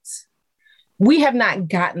kids. We have not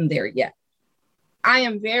gotten there yet. I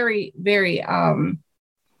am very, very,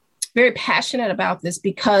 very passionate about this,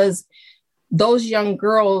 because those young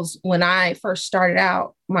girls, when I first started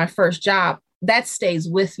out my first job, that stays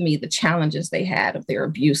with me, the challenges they had of their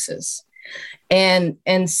abuses. And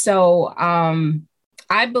so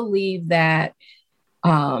I believe that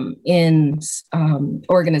in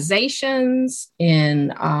organizations,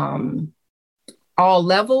 in all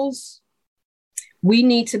levels, we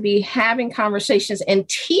need to be having conversations and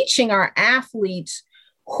teaching our athletes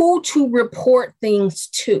who to report things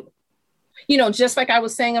to. Just like I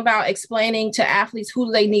was saying about explaining to athletes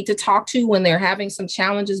who they need to talk to when they're having some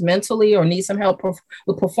challenges mentally or need some help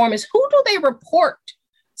with performance, who do they report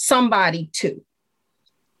somebody to?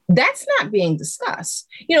 That's not being discussed.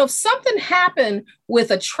 If something happened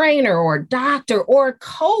with a trainer or a doctor or a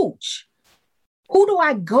coach, who do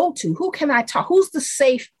I go to? Who can I talk? Who's the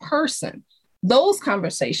safe person? Those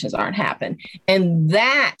conversations aren't happening. And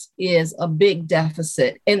that is a big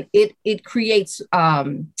deficit. And it creates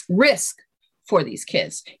risk for these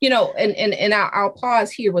kids. And I'll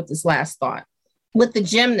pause here with this last thought. With the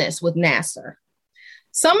gymnast, with Nassar,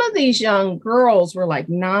 some of these young girls were like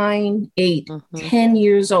 9, 8, 10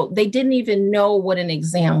 years old. They didn't even know what an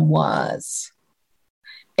exam was.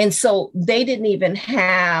 And so they didn't even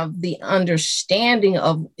have the understanding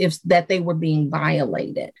of that they were being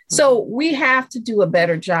violated. So we have to do a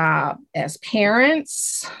better job as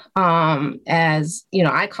parents, as,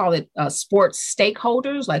 I call it sports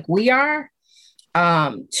stakeholders like we are,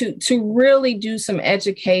 to really do some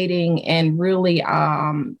educating and really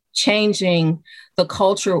changing the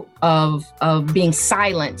culture of being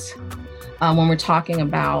silent when we're talking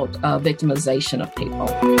about victimization of people.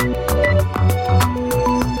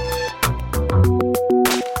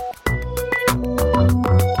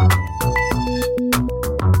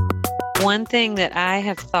 thing that I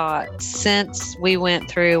have thought since we went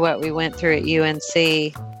through what we went through at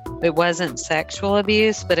UNC, it wasn't sexual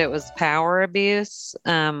abuse, but it was power abuse,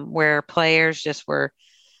 where players just were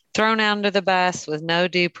thrown under the bus with no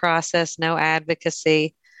due process, no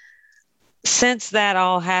advocacy. Since that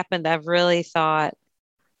all happened, I've really thought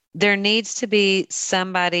there needs to be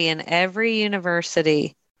somebody in every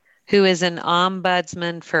university who is an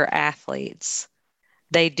ombudsman for athletes.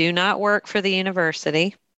 They do not work for the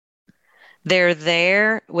university. They're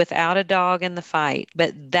there without a dog in the fight,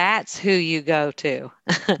 but that's who you go to.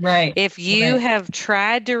 Right. If you have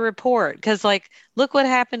tried to report, because look what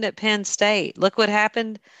happened at Penn State. Look what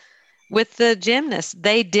happened with the gymnasts.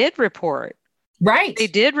 They did report. Right. They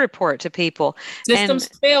did report to people. Systems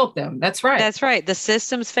failed them. That's right. That's right. The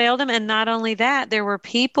systems failed them. And not only that, there were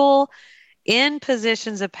people in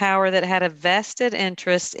positions of power that had a vested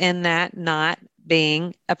interest in that not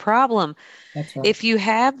being a problem. That's right. If you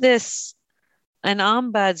have an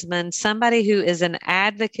ombudsman, somebody who is an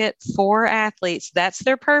advocate for athletes, that's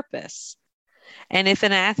their purpose. And if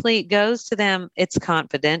an athlete goes to them, it's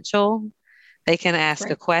confidential. They can ask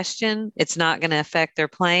a question. It's not going to affect their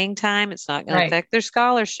playing time. It's not going to affect their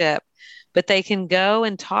scholarship, but they can go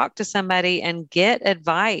and talk to somebody and get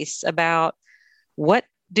advice about, what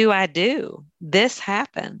do I do? This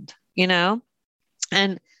happened,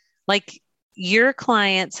 and your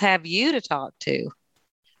clients have you to talk to.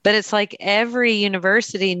 But it's like every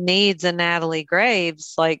university needs a Natalie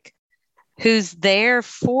Graves, who's there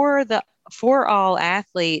for all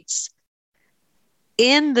athletes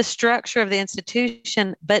in the structure of the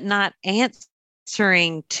institution, but not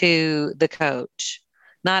answering to the coach,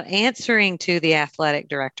 not answering to the athletic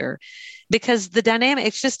director, because the dynamic,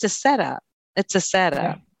 it's just a setup. It's a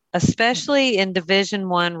setup, especially in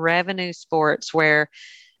Division I revenue sports, where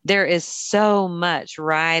there is so much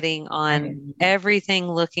riding on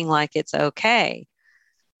everything looking like it's okay.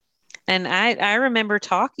 And I remember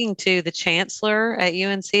talking to the chancellor at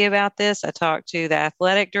UNC about this. I talked to the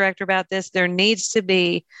athletic director about this. There needs to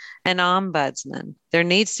be an ombudsman. There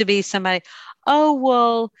needs to be somebody. Oh,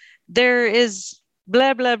 well, there is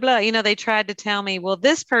blah, blah, blah. They tried to tell me, well,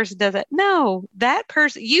 this person does it. No, that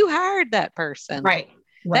person, you hired that person. Right.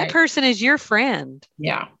 That person is your friend.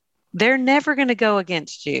 Yeah. They're never going to go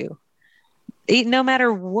against you, no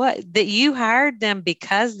matter what, that you hired them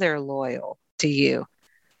because they're loyal to you.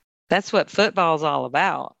 That's what football's all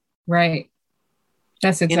about. Right.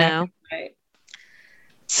 That's exactly right.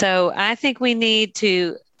 So I think we need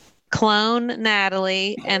to clone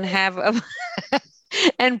Natalie and have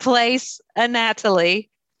and place a Natalie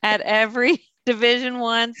at every Division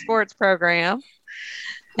I sports program,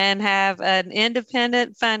 and have an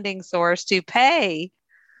independent funding source to pay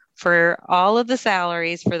for all of the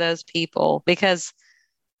salaries for those people, because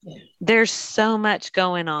there's so much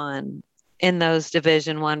going on in those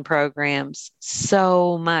Division I programs.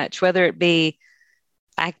 So much, whether it be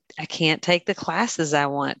I can't take the classes I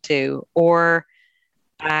want to, or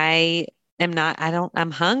I'm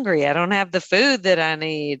hungry. I don't have the food that I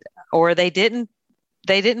need, or they didn't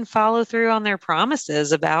follow through on their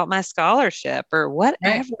promises about my scholarship, or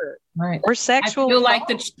whatever. Right. Or sexual.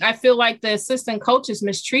 I feel like the assistant coach is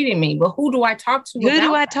mistreating me, but who do I talk to? Who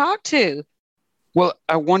do I talk to? Well,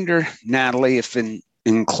 I wonder, Natalie, if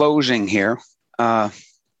in closing here,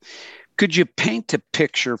 could you paint a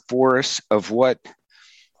picture for us of what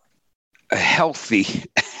a healthy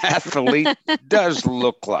athlete does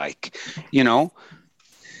look like,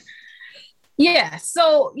 Yeah.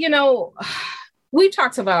 So, we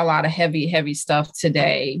talked about a lot of heavy stuff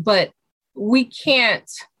today, but we can't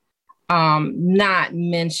not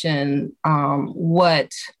mention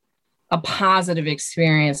what a positive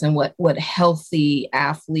experience and what healthy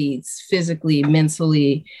athletes physically,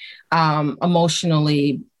 mentally,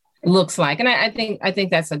 emotionally looks like. And I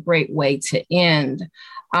think that's a great way to end.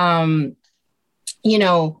 I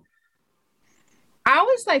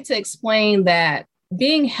always like to explain that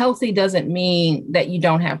being healthy doesn't mean that you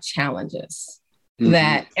don't have challenges,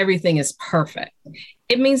 that everything is perfect.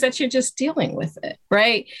 It means that you're just dealing with it,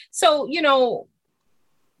 right? So,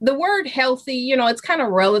 the word healthy, it's kind of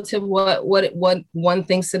relative what one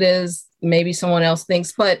thinks it is, maybe someone else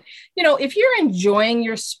thinks. But, if you're enjoying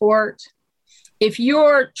your sport, if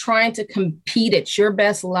you're trying to compete at your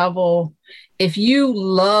best level, if you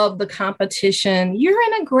love the competition, you're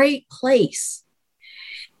in a great place.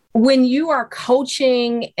 When you are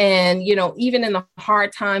coaching and, even in the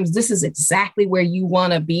hard times, this is exactly where you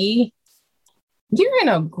want to be, you're in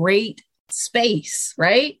a great space,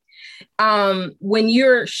 right? When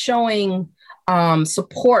you're showing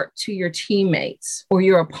support to your teammates or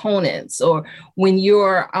your opponents, or when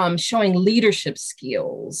you're showing leadership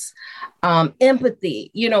skills,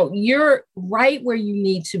 empathy, you're right where you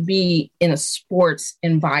need to be in a sports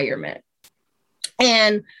environment.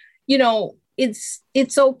 And,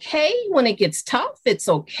 it's okay when it gets tough. It's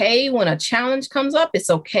okay when a challenge comes up. It's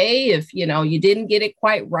okay if, you didn't get it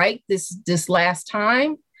quite right this last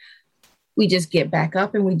time. We just get back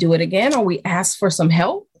up and we do it again, or we ask for some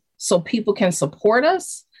help so people can support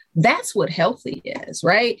us. That's what healthy is,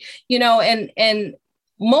 right? And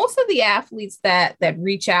most of the athletes that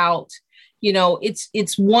reach out,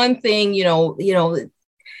 it's one thing,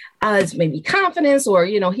 it's maybe confidence, or,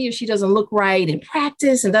 he or she doesn't look right in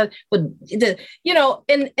practice. And and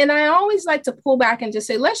I always like to pull back and just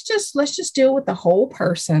say, let's just deal with the whole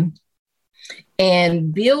person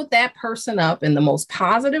and build that person up in the most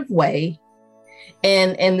positive way.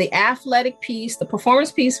 And the athletic piece, the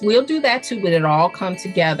performance piece, we'll do that too, but it all come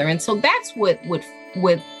together. And so that's what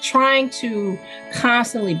trying to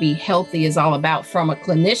constantly be healthy is all about from a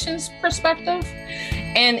clinician's perspective.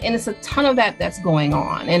 And it's a ton of that's going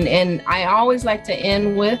on. And I always like to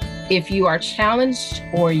end with, if you are challenged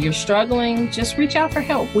or you're struggling, just reach out for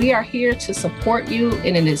help. We are here to support you,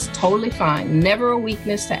 and it is totally fine. Never a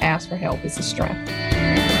weakness to ask for help. It's a strength.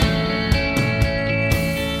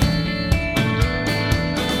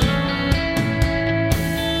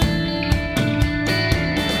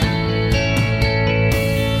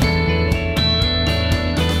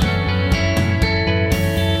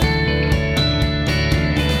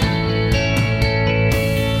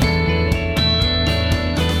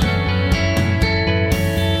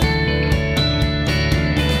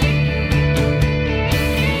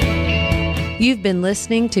 You've been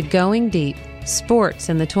listening to Going Deep, Sports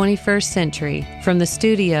in the 21st Century, from the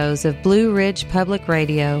studios of Blue Ridge Public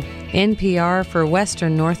Radio, NPR for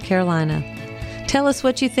Western North Carolina. Tell us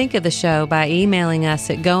what you think of the show by emailing us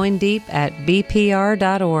at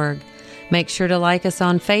goingdeep@bpr.org. Make sure to like us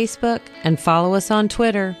on Facebook and follow us on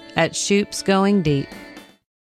Twitter @ShoopsGoingDeep.